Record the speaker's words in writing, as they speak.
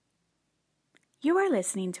You are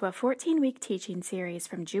listening to a 14-week teaching series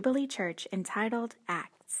from Jubilee Church entitled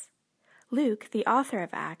Acts. Luke, the author of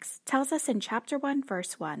Acts, tells us in chapter 1,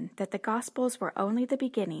 verse 1 that the Gospels were only the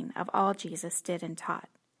beginning of all Jesus did and taught.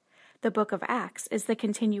 The book of Acts is the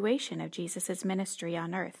continuation of Jesus' ministry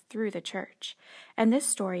on earth through the church, and this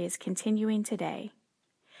story is continuing today.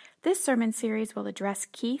 This sermon series will address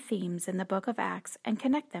key themes in the book of Acts and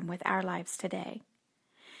connect them with our lives today.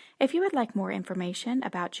 If you would like more information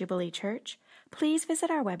about Jubilee Church, please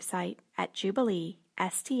visit our website at jubileestl.org.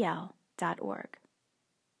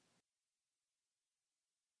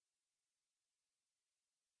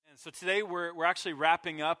 And so today we're actually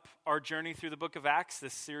wrapping up our journey through the book of Acts.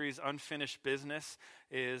 This series, Unfinished Business,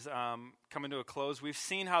 is coming to a close. We've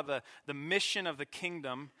seen how the mission of the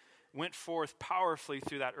kingdom went forth powerfully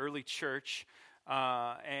through that early church,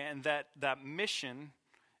 and that mission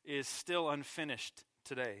is still unfinished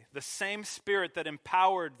today. The same Spirit that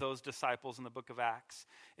empowered those disciples in the book of Acts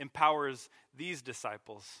empowers these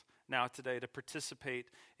disciples now today to participate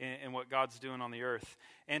in what God's doing on the earth.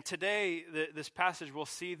 And today, this passage, we'll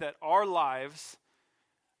see that our lives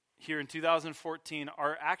here in 2014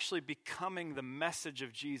 are actually becoming the message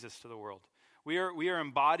of Jesus to the world. We are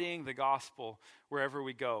embodying the gospel wherever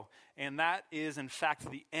we go. And that is, in fact,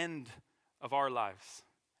 the end of our lives.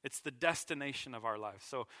 It's the destination of our lives.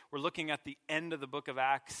 So we're looking at the end of the book of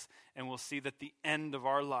Acts, and we'll see that the end of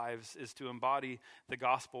our lives is to embody the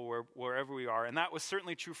gospel wherever we are. And that was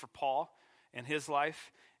certainly true for Paul and his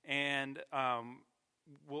life. And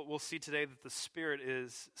we'll see today that the Spirit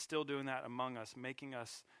is still doing that among us, making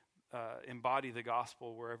us embody the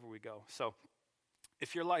gospel wherever we go. So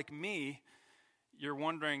if you're like me, you're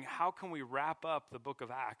wondering, how can we wrap up the book of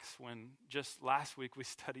Acts when just last week we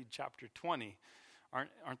studied chapter 20?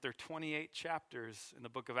 Aren't there 28 chapters in the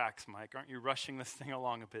book of Acts, Mike? Aren't you rushing this thing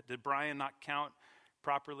along a bit? Did Brian not count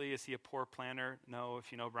properly? Is he a poor planner? No, if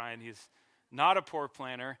you know Brian, he's not a poor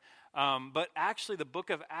planner. But actually, the book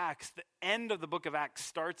of Acts, the end of the book of Acts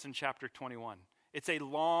starts in chapter 21. It's a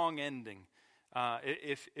long ending,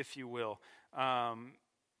 if you will. And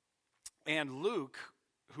Luke,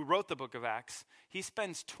 who wrote the book of Acts, he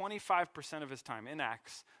spends 25% of his time in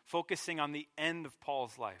Acts focusing on the end of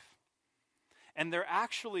Paul's life. And there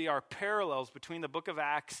actually are parallels between the book of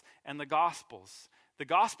Acts and the Gospels. The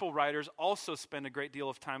Gospel writers also spend a great deal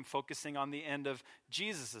of time focusing on the end of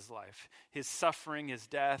Jesus' life, his suffering, his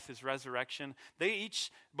death, his resurrection. They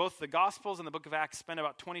each, both the Gospels and the book of Acts, spend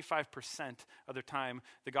about 25% of their time,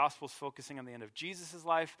 the Gospels focusing on the end of Jesus'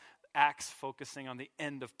 life, Acts focusing on the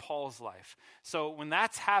end of Paul's life. So when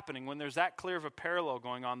that's happening, when there's that clear of a parallel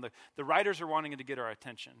going on, the writers are wanting to get our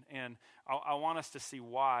attention. And I want us to see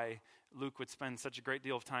why Luke would spend such a great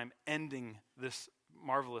deal of time ending this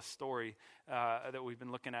marvelous story that we've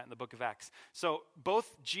been looking at in the book of Acts. So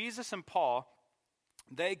both Jesus and Paul,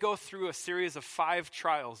 they go through a series of 5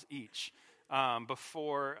 trials each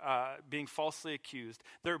before being falsely accused.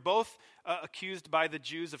 They're both accused by the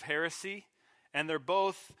Jews of heresy, and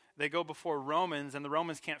they go before Romans, and the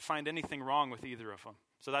Romans can't find anything wrong with either of them.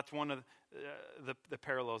 So that's one of the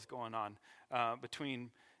parallels going on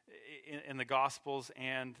between in the Gospels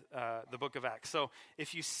and the book of Acts. So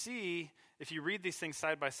if you read these things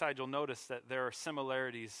side by side, you'll notice that there are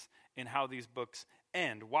similarities in how these books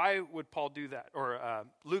end. Why would Paul do that, or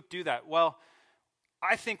Luke do that? Well,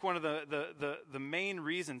 I think one of the main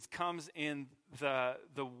reasons comes in the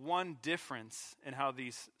one difference in how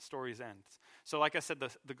these stories end. So like I said,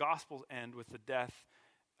 the Gospels end with the death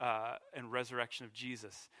and resurrection of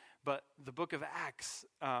Jesus. But the book of Acts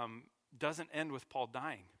doesn't end with Paul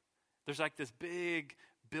dying. There's like this big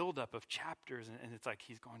buildup of chapters, and it's like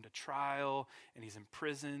he's going to trial, and he's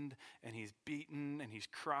imprisoned, and he's beaten, and he's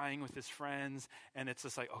crying with his friends, and it's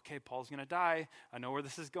just like, okay, Paul's going to die. I know where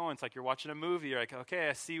this is going. It's like you're watching a movie. You're like, okay,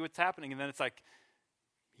 I see what's happening, and then it's like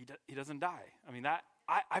he doesn't die. I mean,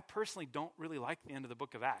 I personally don't really like the end of the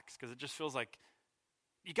book of Acts because it just feels like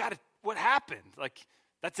what happened? Like,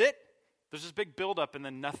 that's it? There's this big buildup and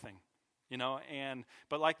then nothing.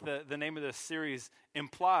 But like the name of this series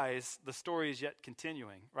implies, the story is yet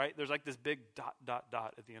continuing, right? There's like this big ... at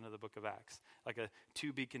the end of the book of Acts, like a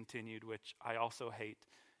to be continued, which I also hate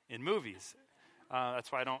in movies. That's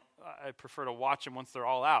why I prefer to watch them once they're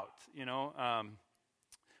all out.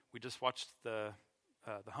 We just watched the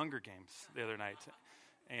Hunger Games the other night,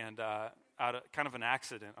 and out of kind of an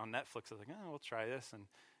accident on Netflix, I was like, we'll try this, and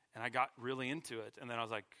I got really into it, and then I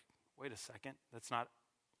was like, wait a second, that's not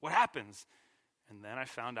what happens? And then I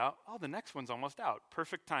found out, the next one's almost out.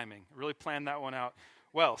 Perfect timing. Really planned that one out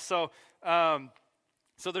well. So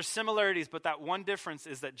So there's similarities, but that one difference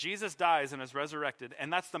is that Jesus dies and is resurrected,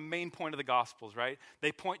 and that's the main point of the Gospels, right?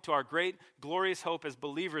 They point to our great, glorious hope as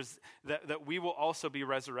believers that we will also be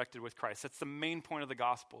resurrected with Christ. That's the main point of the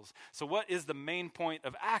Gospels. So what is the main point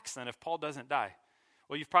of Acts then if Paul doesn't die?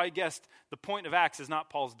 Well, you've probably guessed the point of Acts is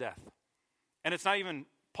not Paul's death. And it's not even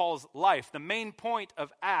Paul's life. The main point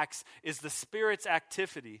of Acts is the Spirit's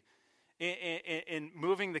activity in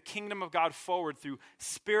moving the kingdom of God forward through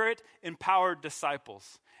Spirit-empowered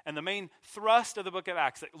disciples. And the main thrust of the book of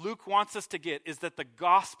Acts that Luke wants us to get is that the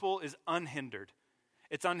gospel is unhindered.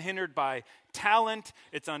 It's unhindered by talent,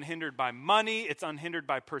 it's unhindered by money, it's unhindered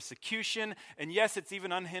by persecution, and yes, it's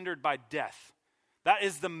even unhindered by death. That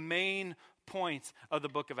is the main point of the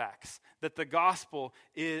book of Acts, that the gospel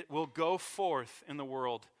will go forth in the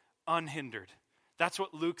world unhindered. That's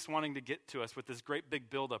what Luke's wanting to get to us with this great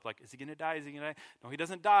big buildup. Like, is he going to die? Is he going to die? No, he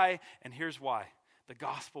doesn't die, and here's why. The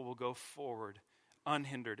gospel will go forward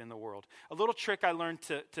unhindered in the world. A little trick I learned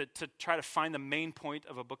to try to find the main point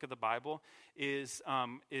of a book of the Bible is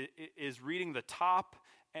reading the top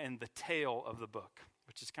and the tail of the book,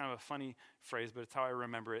 which is kind of a funny phrase, but it's how I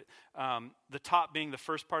remember it. The top being the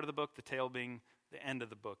first part of the book, the tail being the end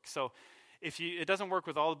of the book. So it doesn't work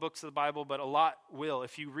with all the books of the Bible, but a lot will.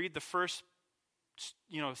 If you read the first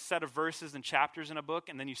set of verses and chapters in a book,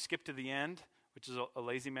 and then you skip to the end, which is a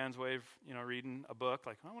lazy man's way of, reading a book.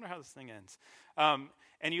 Like, I wonder how this thing ends.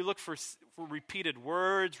 And you look for repeated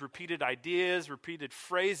words, repeated ideas, repeated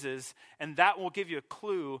phrases, and that will give you a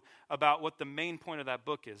clue about what the main point of that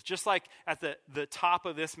book is. Just like at the top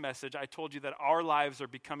of this message, I told you that our lives are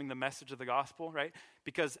becoming the message of the gospel, right?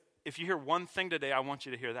 Because if you hear one thing today, I want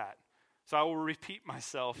you to hear that. So I will repeat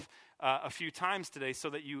myself a few times today so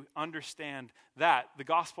that you understand that. The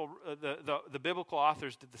gospel, the biblical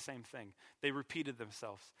authors did the same thing. They repeated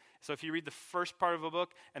themselves. So if you read the first part of a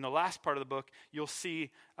book and the last part of the book, you'll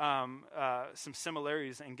see some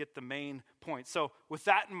similarities and get the main point. So with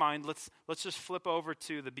that in mind, let's just flip over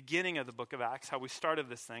to the beginning of the book of Acts, how we started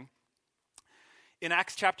this thing. In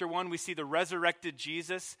Acts chapter 1, we see the resurrected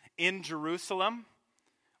Jesus in Jerusalem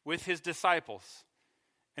with his disciples.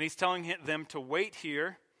 And he's telling them to wait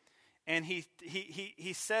here. And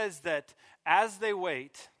he says that as they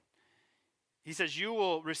wait, he says, you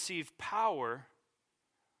will receive power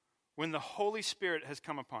when the Holy Spirit has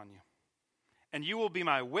come upon you. And you will be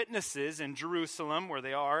my witnesses in Jerusalem, where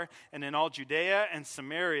they are, and in all Judea and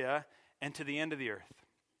Samaria, and to the end of the earth.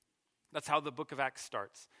 That's how the book of Acts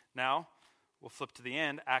starts. Now, we'll flip to the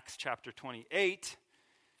end, Acts chapter 28.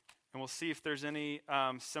 And we'll see if there's any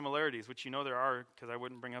similarities, which there are, because I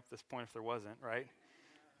wouldn't bring up this point if there wasn't, right?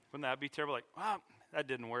 Wouldn't that be terrible? Like, wow, that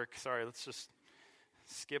didn't work. Sorry, let's just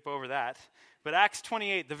skip over that. But Acts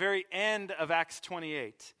 28, the very end of Acts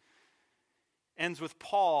 28, ends with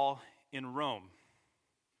Paul in Rome.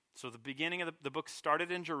 So the beginning of the book started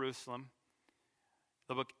in Jerusalem.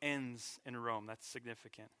 The book ends in Rome. That's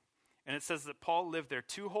significant. And it says that Paul lived there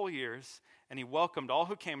 2 whole years, and he welcomed all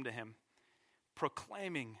who came to him,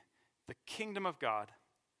 proclaiming the kingdom of God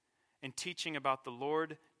and teaching about the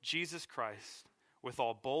Lord Jesus Christ with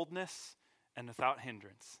all boldness and without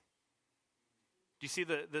hindrance. Do you see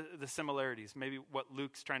the similarities? Maybe what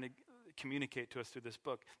Luke's trying to communicate to us through this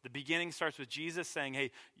book. The beginning starts with Jesus saying,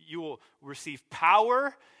 hey, you will receive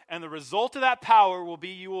power, and the result of that power will be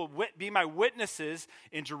you will be my witnesses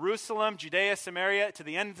in Jerusalem, Judea, Samaria, to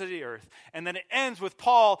the ends of the earth. And then it ends with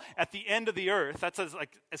Paul at the end of the earth. That's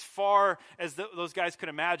as far as those guys could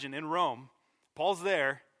imagine in Rome. Paul's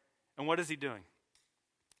there, and what is he doing?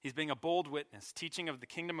 He's being a bold witness, teaching of the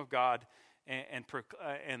kingdom of God, and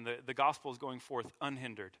the gospel is going forth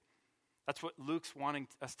unhindered. That's what Luke's wanting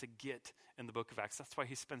us to get in the book of Acts. That's why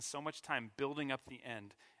he spends so much time building up the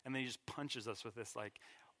end. And then he just punches us with this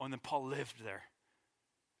and then Paul lived there,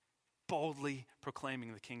 boldly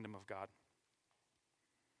proclaiming the kingdom of God.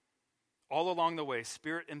 All along the way,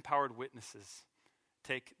 Spirit-empowered witnesses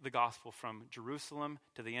take the gospel from Jerusalem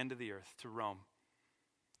to the end of the earth, to Rome,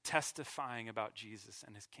 testifying about Jesus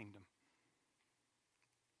and his kingdom.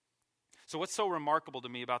 So what's so remarkable to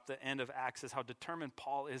me about the end of Acts is how determined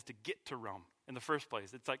Paul is to get to Rome in the first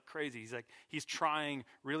place. It's crazy. He's trying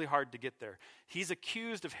really hard to get there. He's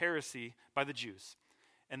accused of heresy by the Jews.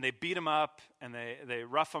 And they beat him up, and they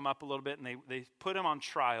rough him up a little bit, and they put him on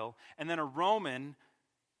trial. And then a Roman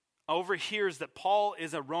overhears that Paul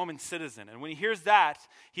is a Roman citizen. And when he hears that,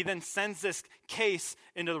 he then sends this case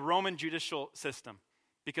into the Roman judicial system.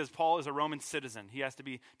 Because Paul is a Roman citizen. He has to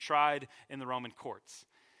be tried in the Roman courts.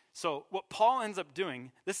 So what Paul ends up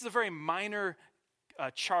doing, this is a very minor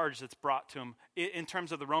charge that's brought to him in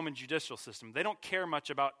terms of the Roman judicial system. They don't care much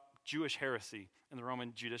about Jewish heresy in the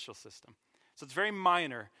Roman judicial system. So it's very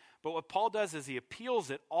minor. But what Paul does is he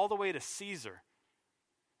appeals it all the way to Caesar.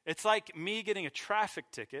 It's like me getting a traffic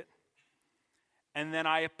ticket, and then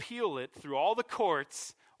I appeal it through all the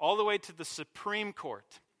courts, all the way to the Supreme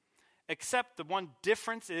Court. Except the one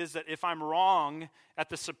difference is that if I'm wrong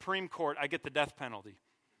at the Supreme Court, I get the death penalty.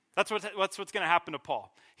 That's what's going to happen to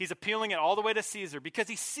Paul. He's appealing it all the way to Caesar because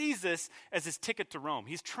he sees this as his ticket to Rome.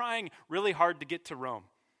 He's trying really hard to get to Rome.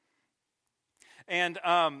 And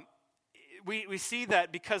we see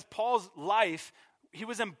that because Paul's life, he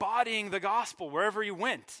was embodying the gospel wherever he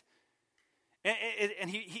went. And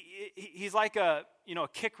he's like a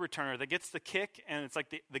kick returner that gets the kick, and it's like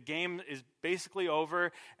the game is basically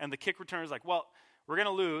over, and the kick returner is like, well, we're going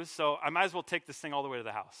to lose, so I might as well take this thing all the way to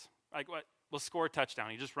the house. Like, what? We'll score a touchdown.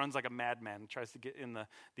 He just runs like a madman and tries to get in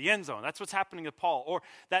the end zone. That's what's happening to Paul. Or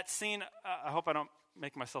that scene, I hope I don't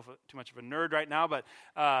make myself too much of a nerd right now, but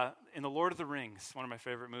in The Lord of the Rings, one of my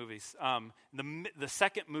favorite movies, the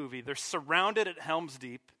second movie, they're surrounded at Helm's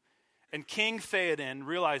Deep, and King Theoden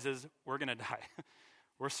realizes, we're going to die.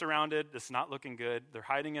 We're surrounded. This is not looking good. They're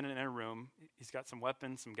hiding in an inner room. He's got some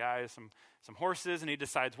weapons, some guys, some horses, and he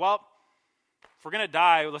decides, well, if we're going to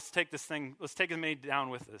die, let's take as many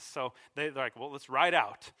down with us. So they're like, well, let's ride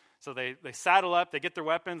out. So they saddle up, they get their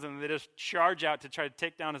weapons, and they just charge out to try to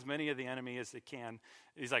take down as many of the enemy as they can.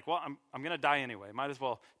 He's like, well, I'm going to die anyway. Might as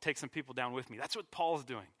well take some people down with me. That's what Paul's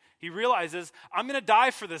doing. He realizes, I'm going to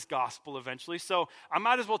die for this gospel eventually, so I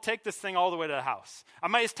might as well take this thing all the way to the house. I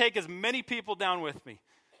might just take as many people down with me.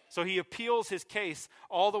 So he appeals his case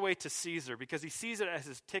all the way to Caesar because he sees it as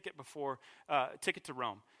his ticket to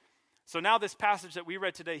Rome. So now this passage that we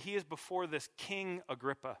read today, he is before this King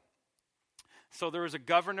Agrippa. So there was a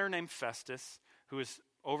governor named Festus who is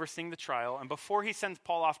overseeing the trial, and before he sends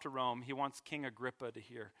Paul off to Rome, he wants King Agrippa to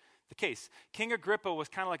hear the case. King Agrippa was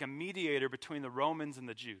kind of like a mediator between the Romans and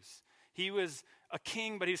the Jews. He was a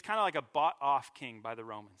king, but he was kind of like a bought-off king by the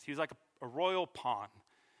Romans. He was like a royal pawn.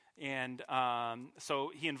 And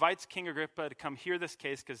so he invites King Agrippa to come hear this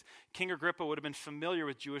case because King Agrippa would have been familiar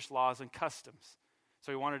with Jewish laws and customs.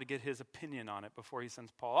 So he wanted to get his opinion on it before he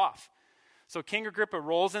sends Paul off. So King Agrippa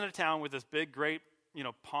rolls into town with this big, great,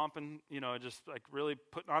 pomp and, just like really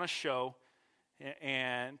putting on a show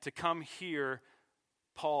and to come hear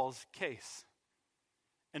Paul's case.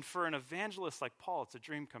 And for an evangelist like Paul, it's a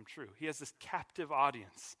dream come true. He has this captive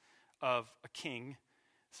audience of a king,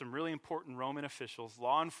 some really important Roman officials,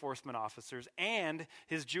 law enforcement officers, and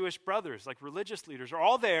his Jewish brothers, like religious leaders, are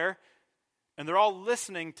all there, and they're all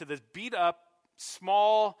listening to this beat-up,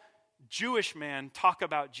 small Jewish man talk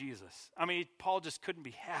about Jesus. I mean, Paul just couldn't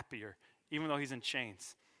be happier, even though he's in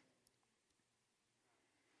chains.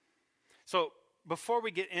 So before we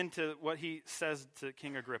get into what he says to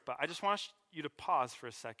King Agrippa, I just want you to pause for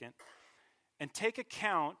a second and take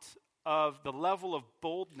account of the level of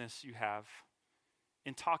boldness you have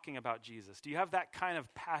in talking about Jesus. Do you have that kind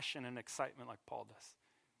of passion and excitement like Paul does?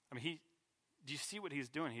 I mean, do you see what he's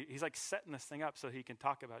doing? He's like setting this thing up so he can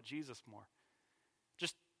talk about Jesus more.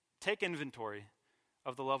 Just take inventory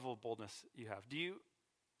of the level of boldness you have.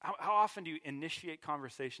 How often do you initiate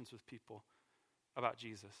conversations with people about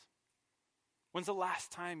Jesus? When's the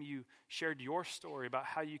last time you shared your story about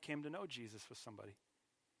how you came to know Jesus with somebody?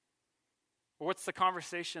 Or what's the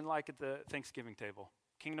conversation like at the Thanksgiving table?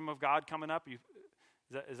 Kingdom of God coming up?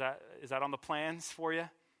 Is that on the plans for you?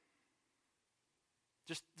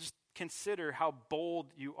 Just consider how bold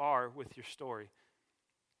you are with your story.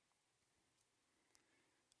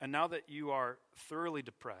 And now that you are thoroughly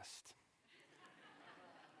depressed,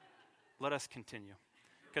 let us continue.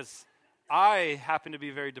 Because I happen to be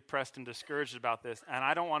very depressed and discouraged about this, and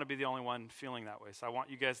I don't want to be the only one feeling that way. So I want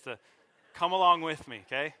you guys to come along with me,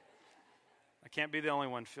 okay? I can't be the only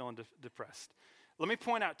one feeling depressed. Let me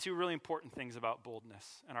point out two really important things about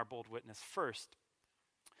boldness and our bold witness. First,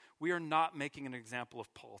 we are not making an example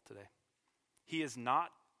of Paul today. He is not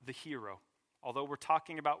the hero. Although we're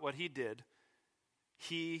talking about what he did,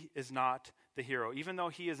 he is not the hero, even though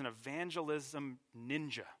he is an evangelism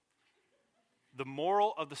ninja. The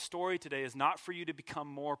moral of the story today is not for you to become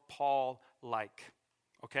more Paul-like,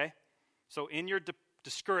 okay? So in your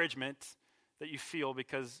discouragement that you feel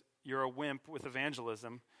because you're a wimp with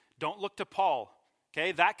evangelism, don't look to Paul,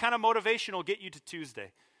 okay? That kind of motivation will get you to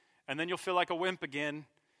Tuesday, and then you'll feel like a wimp again,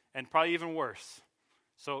 and probably even worse.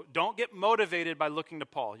 So don't get motivated by looking to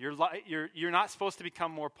Paul. You're not supposed to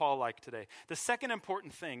become more Paul-like today. The second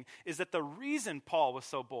important thing is that the reason Paul was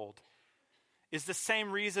so bold is the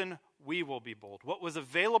same reason we will be bold. What was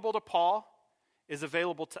available to Paul is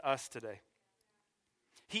available to us today.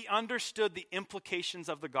 He understood the implications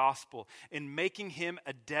of the gospel in making him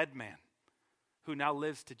a dead man who now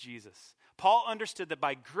lives to Jesus. Paul understood that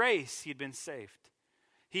by grace he'd been saved.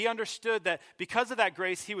 He understood that because of that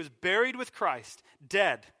grace, he was buried with Christ,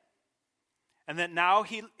 dead. And that now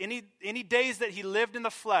any days that he lived in the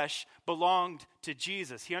flesh belonged to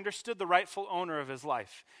Jesus. He understood the rightful owner of his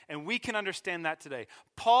life. And we can understand that today.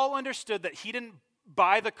 Paul understood that he didn't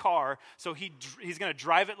buy the car, so he's going to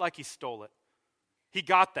drive it like he stole it. He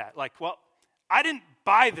got that. Like, well, I didn't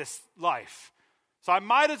buy this life, so I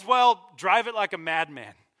might as well drive it like a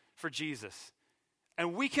madman for Jesus.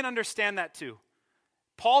 And we can understand that too.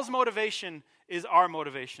 Paul's motivation is our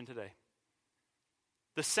motivation today.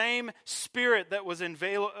 The same spirit that was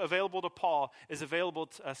available to Paul is available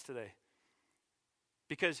to us today.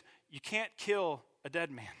 Because you can't kill a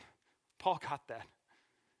dead man. Paul got that.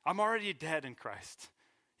 I'm already dead in Christ.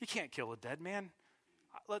 You can't kill a dead man.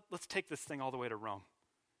 Let's take this thing all the way to Rome.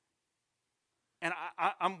 And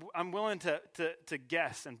I'm willing to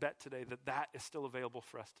guess and bet today that is still available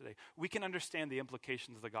for us today. We can understand the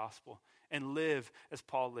implications of the gospel and live as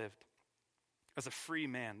Paul lived, as a free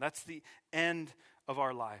man. That's the end of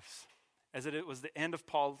our lives. As it was the end of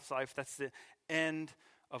Paul's life, that's the end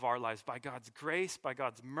of our lives. By God's grace, by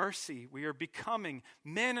God's mercy, we are becoming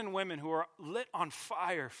men and women who are lit on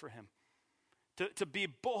fire for him. To be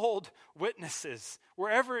bold witnesses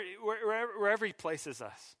wherever he places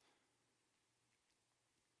us.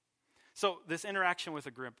 So this interaction with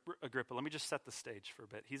Agrippa, let me just set the stage for a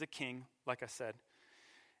bit. He's a king, like I said.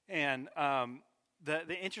 And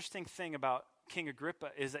the interesting thing about King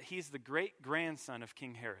Agrippa is that he's the great-grandson of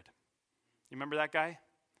King Herod. You remember that guy?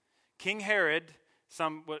 King Herod,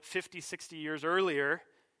 50, 60 years earlier,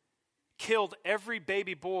 killed every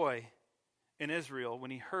baby boy in Israel when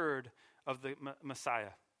he heard of the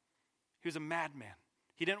Messiah. He was a madman.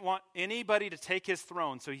 He didn't want anybody to take his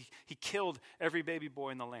throne, so he killed every baby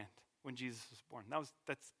boy in the land when Jesus was born.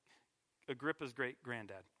 That's Agrippa's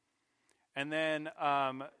great-granddad. And then,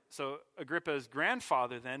 so Agrippa's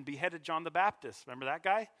grandfather then beheaded John the Baptist. Remember that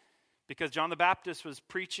guy? Because John the Baptist was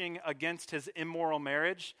preaching against his immoral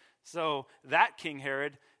marriage, so that King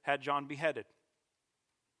Herod had John beheaded.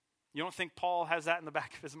 You don't think Paul has that in the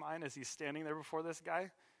back of his mind as he's standing there before this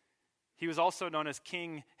guy? He was also known as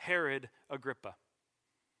King Herod Agrippa.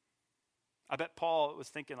 I bet Paul was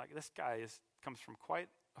thinking, like, this guy comes from quite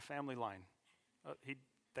a family line.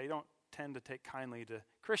 They don't tend to take kindly to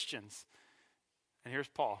Christians. And here's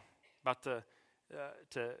Paul about to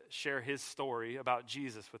share his story about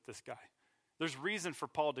Jesus with this guy. There's reason for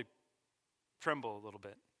Paul to tremble a little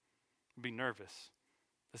bit, be nervous.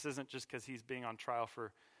 This isn't just because he's being on trial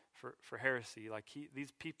for heresy. Like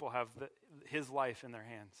these people have his life in their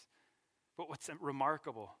hands. But what's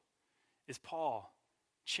remarkable is Paul,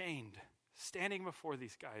 chained, standing before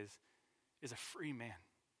these guys, is a free man.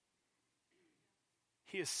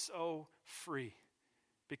 He is so free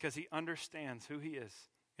because he understands who he is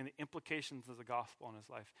and the implications of the gospel in his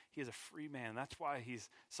life. He is a free man. That's why he's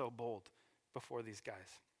so bold before these guys.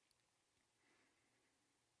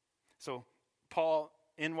 So Paul,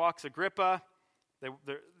 in walks Agrippa.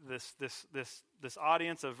 This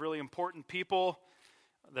audience of really important people.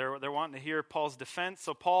 They're wanting to hear Paul's defense.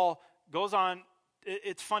 So Paul goes on.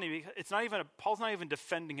 It's funny, Paul's not even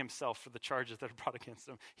defending himself for the charges that are brought against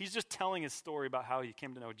him. He's just telling his story about how he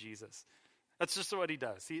came to know Jesus. That's just what he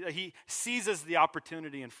does. He seizes the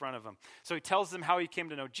opportunity in front of him. So he tells them how he came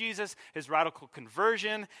to know Jesus, his radical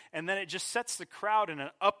conversion, and then it just sets the crowd in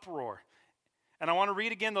an uproar. And I want to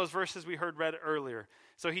read again those verses we read earlier.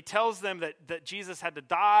 So he tells them that Jesus had to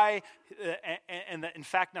die, and that in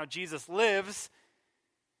fact now Jesus lives.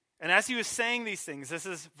 And as he was saying these things, this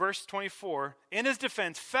is verse 24, in his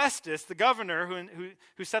defense, Festus, the governor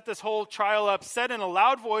who set this whole trial up, said in a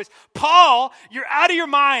loud voice, "Paul, you're out of your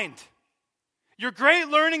mind. Your great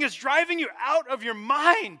learning is driving you out of your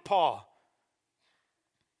mind, Paul."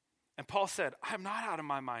 And Paul said, "I am not out of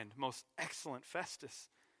my mind, most excellent Festus,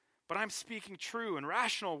 but I'm speaking true and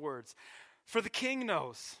rational words, for the king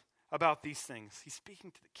knows about these things." He's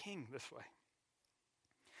speaking to the king this way.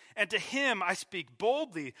 "And to him I speak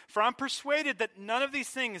boldly, for I'm persuaded that none of these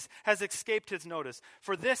things has escaped his notice,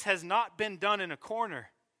 for this has not been done in a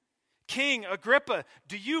corner. King Agrippa,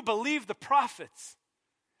 do you believe the prophets?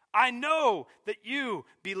 I know that you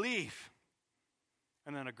believe."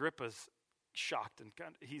 And then Agrippa's shocked and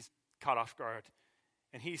he's caught off guard.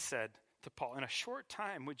 And he said to Paul, "In a short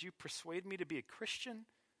time, would you persuade me to be a Christian?"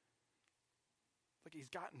 Like he's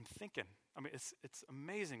gotten thinking. I mean, it's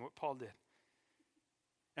amazing what Paul did.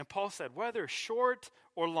 And Paul said, "Whether short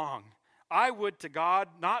or long, I would to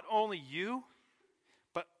God not only you,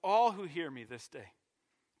 but all who hear me this day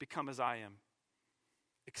become as I am,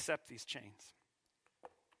 except these chains."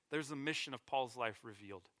 There's the mission of Paul's life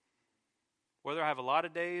revealed. Whether I have a lot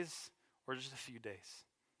of days or just a few days,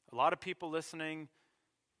 a lot of people listening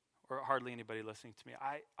or hardly anybody listening to me,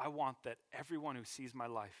 I want that everyone who sees my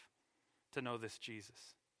life to know this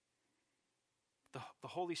Jesus. The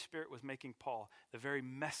Holy Spirit was making Paul the very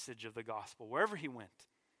message of the gospel wherever he went.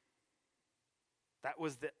 That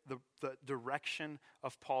was the direction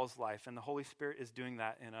of Paul's life, and the Holy Spirit is doing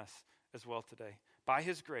that in us as well today. By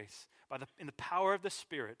his grace, in the power of the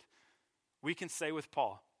Spirit, we can say with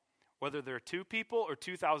Paul, whether there are 2 people or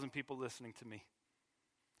 2,000 people listening to me,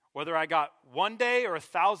 whether I got 1 day or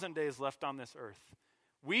 1,000 days left on this earth,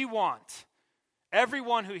 we want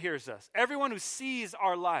everyone who hears us, everyone who sees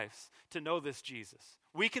our lives, to know this Jesus.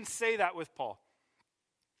 We can say that with Paul.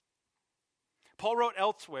 Paul wrote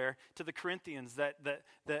elsewhere to the Corinthians that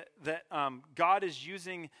God is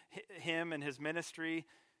using him and his ministry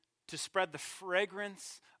to spread the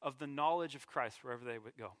fragrance of the knowledge of Christ wherever they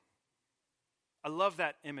would go. I love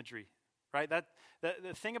that imagery, right? The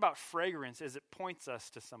thing about fragrance is it points us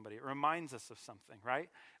to somebody. It reminds us of something, right?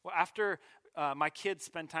 Well, after my kids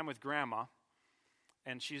spend time with grandma,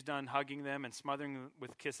 and she's done hugging them and smothering them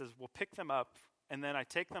with kisses, we'll pick them up, and then I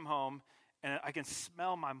take them home, and I can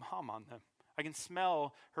smell my mom on them. I can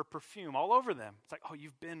smell her perfume all over them. It's like, oh,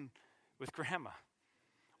 you've been with grandma.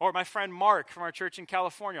 Or my friend Mark from our church in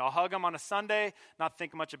California. I'll hug him on a Sunday, not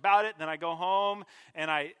think much about it. Then I go home, and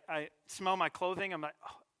I smell my clothing. I'm like,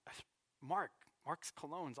 oh, Mark's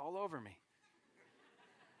cologne's all over me.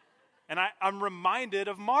 And I'm reminded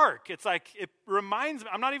of Mark. It's like, it reminds me,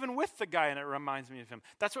 I'm not even with the guy and it reminds me of him.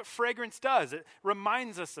 That's what fragrance does. It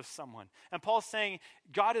reminds us of someone. And Paul's saying,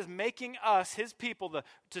 God is making us, his people,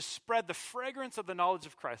 to spread the fragrance of the knowledge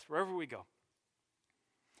of Christ wherever we go.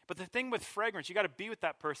 But the thing with fragrance, you got to be with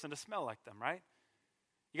that person to smell like them, right?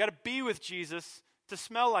 You got to be with Jesus to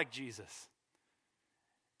smell like Jesus.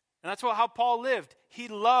 And that's how Paul lived. He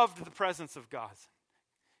loved the presence of God.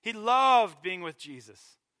 He loved being with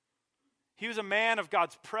Jesus. He was a man of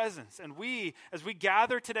God's presence. And we, as we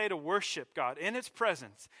gather today to worship God in his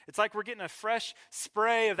presence, it's like we're getting a fresh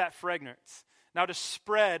spray of that fragrance now to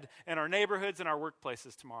spread in our neighborhoods and our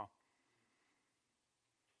workplaces tomorrow.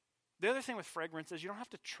 The other thing with fragrance is you don't have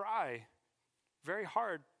to try very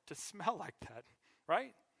hard to smell like that,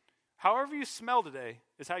 right? However you smell today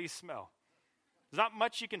is how you smell. There's not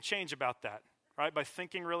much you can change about that, right? By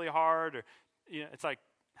thinking really hard, or it's like,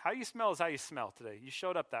 how you smell is how you smell today. You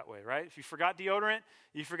showed up that way, right? If you forgot deodorant,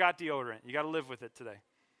 you forgot deodorant. You got to live with it today.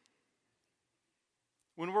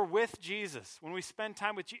 When we're with Jesus, when we spend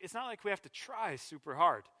time with Jesus, it's not like we have to try super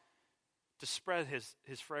hard to spread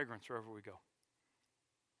his fragrance wherever we go.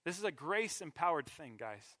 This is a grace-empowered thing,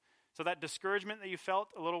 guys. So that discouragement that you felt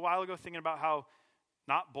a little while ago, thinking about how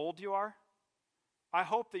not bold you are, I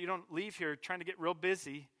hope that you don't leave here trying to get real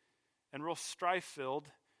busy and real strife-filled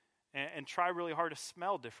and try really hard to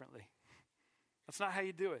smell differently. That's not how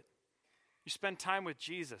you do it. You spend time with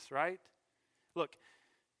Jesus, right? Look,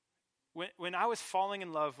 when I was falling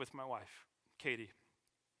in love with my wife, Katie,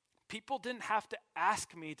 people didn't have to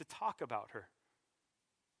ask me to talk about her.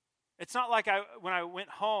 It's not like when I went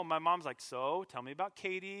home, my mom's like, so, tell me about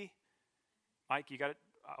Katie. Mike,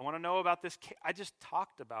 I want to know about this. I just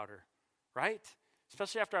talked about her, right?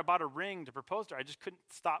 Especially after I bought a ring to propose to her, I just couldn't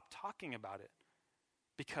stop talking about it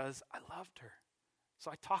because I loved her.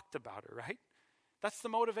 So I talked about her, right? That's the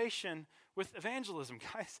motivation with evangelism,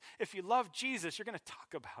 guys. If you love Jesus, you're going to talk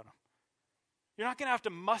about him. You're not going to have to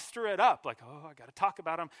muster it up like, oh, I got to talk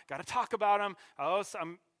about him. Oh,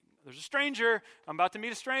 there's a stranger. I'm about to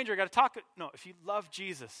meet a stranger. I got to talk. No, if you love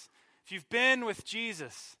Jesus, if you've been with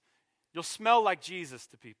Jesus, you'll smell like Jesus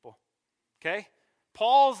to people, okay?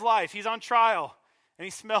 Paul's life, he's on trial, and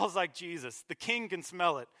he smells like Jesus. The king can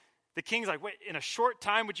smell it. The king's like, wait, in a short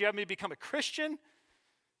time, would you have me become a Christian?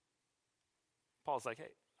 Paul's like, hey,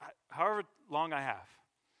 however long I have,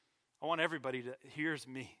 I want everybody that hears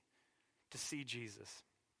me to see Jesus.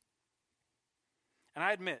 And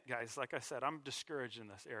I admit, guys, like I said, I'm discouraged in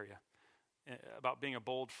this area about being a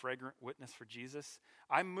bold, fragrant witness for Jesus.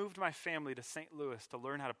 I moved my family to St. Louis to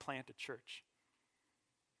learn how to plant a church.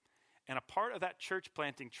 And a part of that church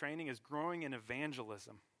planting training is growing in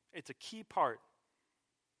evangelism. It's a key part.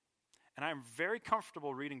 And I'm very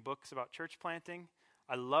comfortable reading books about church planting.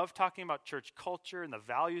 I love talking about church culture and the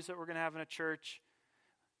values that we're going to have in a church.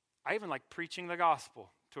 I even like preaching the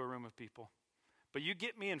gospel to a room of people. But you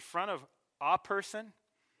get me in front of a person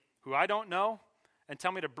who I don't know and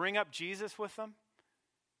tell me to bring up Jesus with them,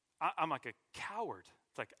 I'm like a coward.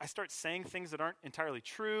 It's like I start saying things that aren't entirely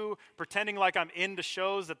true, pretending like I'm into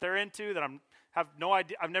shows that they're into, that have no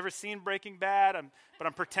idea. I've never seen Breaking Bad, but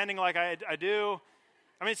I'm pretending like I do.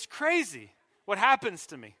 I mean, it's crazy what happens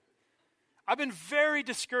to me. I've been very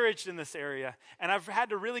discouraged in this area, and I've had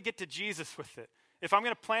to really get to Jesus with it. If I'm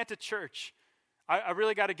going to plant a church, I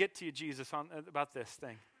really got to get to you, Jesus, about this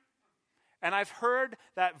thing. And I've heard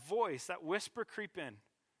that voice, that whisper creep in.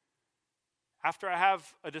 After I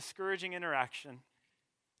have a discouraging interaction,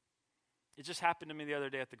 it just happened to me the other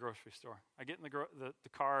day at the grocery store. I get in the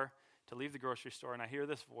car to leave the grocery store, and I hear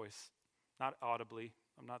this voice, not audibly.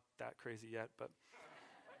 I'm not that crazy yet, but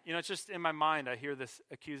it's just in my mind. I hear this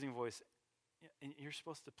accusing voice. You're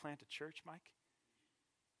supposed to plant a church, Mike?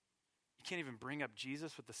 You can't even bring up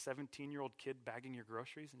Jesus with the 17-year-old kid bagging your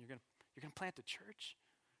groceries, and you're gonna plant a church?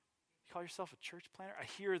 You call yourself a church planter? I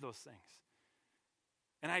hear those things.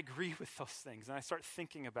 And I agree with those things, and I start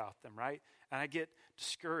thinking about them, right? And I get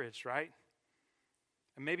discouraged, right?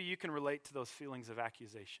 And maybe you can relate to those feelings of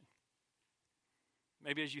accusation.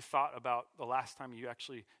 Maybe as you thought about the last time you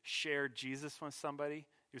actually shared Jesus with somebody,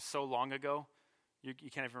 it was so long ago, you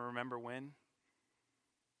can't even remember when.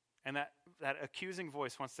 And that accusing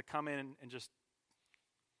voice wants to come in and just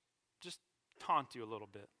taunt you a little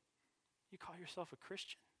bit. You call yourself a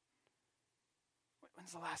Christian?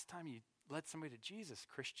 When's the last time you led somebody to Jesus,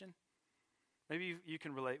 Christian? Maybe you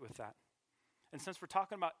can relate with that. And since we're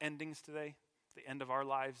talking about endings today, the end of our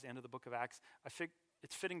lives, the end of the book of Acts, I think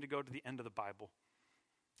it's fitting to go to the end of the Bible.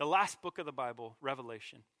 The last book of the Bible,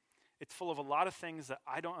 Revelation. It's full of a lot of things that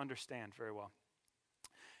I don't understand very well.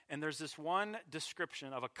 And there's this one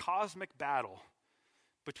description of a cosmic battle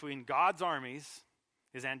between God's armies,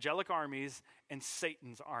 his angelic armies, and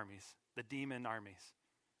Satan's armies, the demon armies.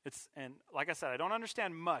 And like I said, I don't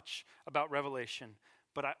understand much about Revelation,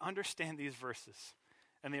 but I understand these verses,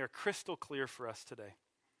 and they are crystal clear for us today.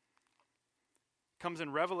 It comes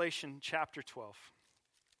in Revelation chapter 12.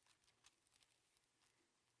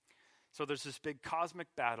 So there's this big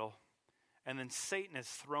cosmic battle, and then Satan is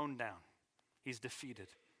thrown down. He's defeated.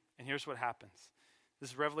 And here's what happens.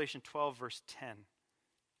 This is Revelation 12, verse 10.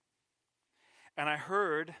 And I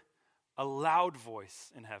heard a loud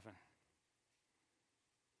voice in heaven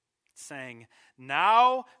saying,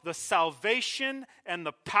 "Now the salvation and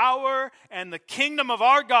the power and the kingdom of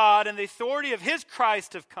our God and the authority of his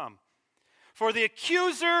Christ have come. For the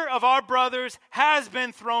accuser of our brothers has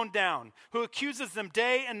been thrown down, who accuses them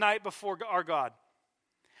day and night before our God.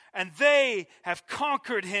 And they have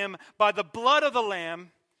conquered him by the blood of the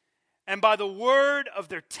Lamb and by the word of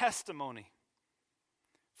their testimony.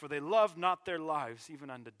 For they loved not their lives even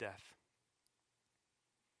unto death."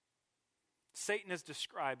 Satan is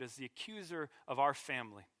described as the accuser of our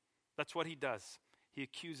family. That's what he does. He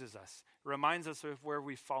accuses us. Reminds us of where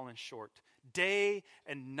we've fallen short. Day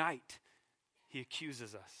and night, he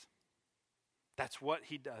accuses us. That's what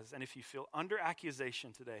he does. And if you feel under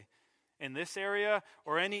accusation today, in this area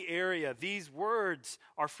or any area, these words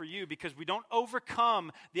are for you, because we don't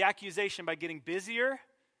overcome the accusation by getting busier,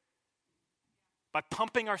 by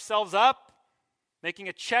pumping ourselves up, making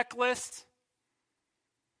a checklist.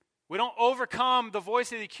 We don't overcome the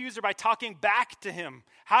voice of the accuser by talking back to him.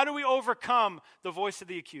 How do we overcome the voice of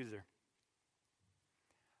the accuser?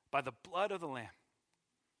 By the blood of the Lamb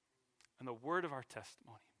and the word of our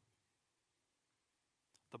testimony.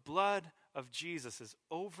 The blood of Jesus is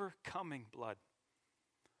overcoming blood.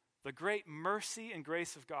 The great mercy and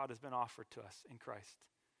grace of God has been offered to us in Christ.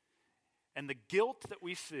 And the guilt that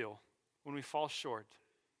we feel when we fall short,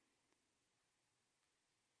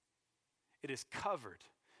 it is covered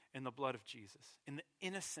in the blood of Jesus, in the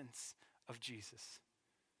innocence of Jesus.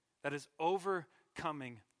 That is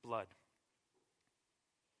overcoming blood.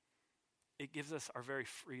 It gives us our very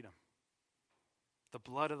freedom. The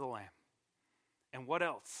blood of the Lamb. And what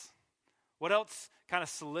else? What else kind of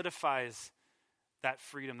solidifies that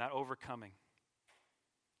freedom, that overcoming?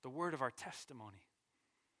 The word of our testimony.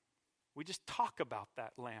 We just talk about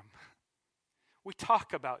that Lamb. We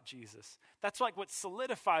talk about Jesus. That's like what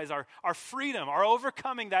solidifies our freedom, our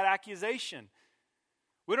overcoming that accusation.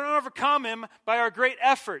 We don't overcome him by our great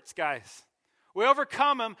efforts, guys. We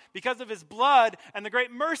overcome him because of his blood and the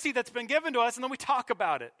great mercy that's been given to us, and then we talk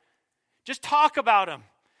about it. Just talk about him.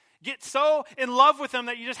 Get so in love with him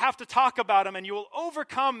that you just have to talk about him, and you will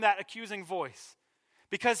overcome that accusing voice.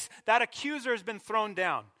 Because that accuser has been thrown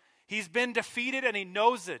down. He's been defeated and he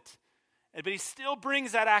knows it. But he still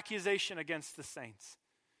brings that accusation against the saints.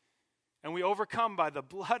 And we overcome by the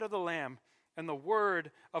blood of the Lamb and the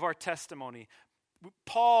word of our testimony.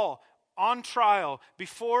 Paul, on trial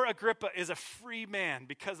before Agrippa, is a free man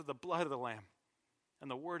because of the blood of the Lamb and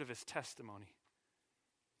the word of his testimony.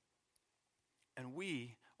 And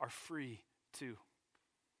we are free too.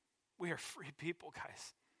 We are free people,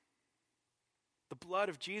 guys. The blood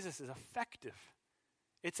of Jesus is effective.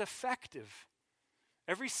 It's effective.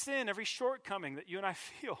 Every sin, every shortcoming that you and I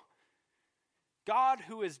feel, God,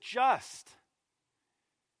 who is just,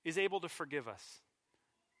 is able to forgive us.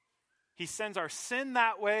 He sends our sin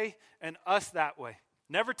that way and us that way,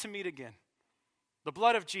 never to meet again. The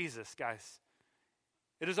blood of Jesus, guys.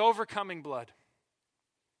 It is overcoming blood.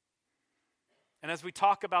 And as we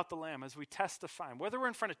talk about the Lamb, as we testify, whether we're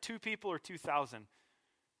in front of 2 people or 2,000,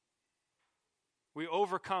 we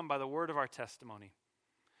overcome by the word of our testimony.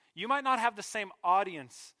 You might not have the same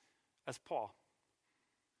audience as Paul,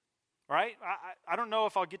 right? I don't know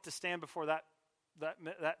if I'll get to stand before that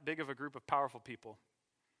big of a group of powerful people.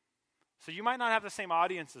 So you might not have the same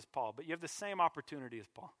audience as Paul, but you have the same opportunity as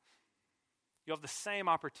Paul. You have the same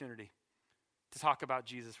opportunity to talk about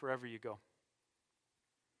Jesus wherever you go.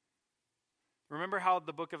 Remember how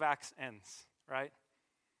the book of Acts ends, right?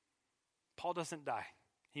 Paul doesn't die.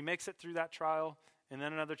 He makes it through that trial, and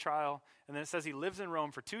then another trial, and then it says he lives in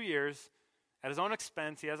Rome for 2 years at his own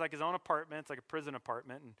expense. He has like his own apartment. It's like a prison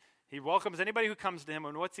apartment, and he welcomes anybody who comes to him,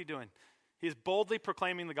 and what's he doing? He is boldly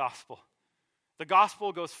proclaiming the gospel. The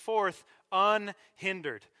gospel goes forth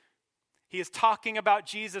unhindered. He is talking about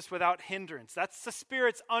Jesus without hindrance. That's the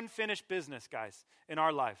Spirit's unfinished business, guys, in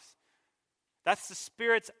our lives. That's the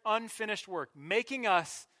Spirit's unfinished work, making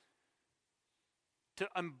us to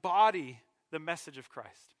embody the message of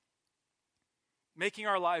Christ. Making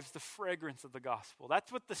our lives the fragrance of the gospel.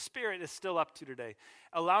 That's what the Spirit is still up to today.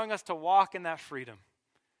 Allowing us to walk in that freedom.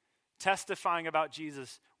 Testifying about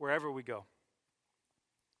Jesus wherever we go.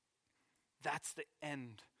 That's the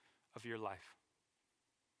end of your life.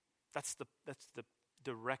 That's the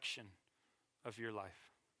direction of your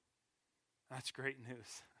life. That's great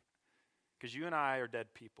news. Because you and I are dead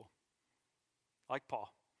people. Like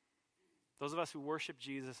Paul. Those of us who worship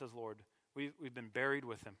Jesus as Lord, we've been buried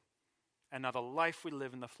with him. And now the life we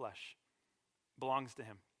live in the flesh belongs to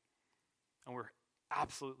him. And we're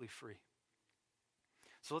absolutely free.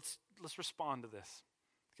 So let's respond to this.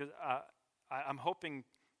 Because I'm hoping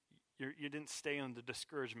you didn't stay in the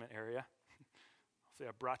discouragement area. Hopefully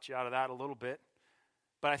I brought you out of that a little bit.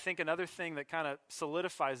 But I think another thing that kind of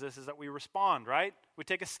solidifies this is that we respond, right? We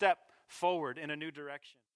take a step forward in a new direction.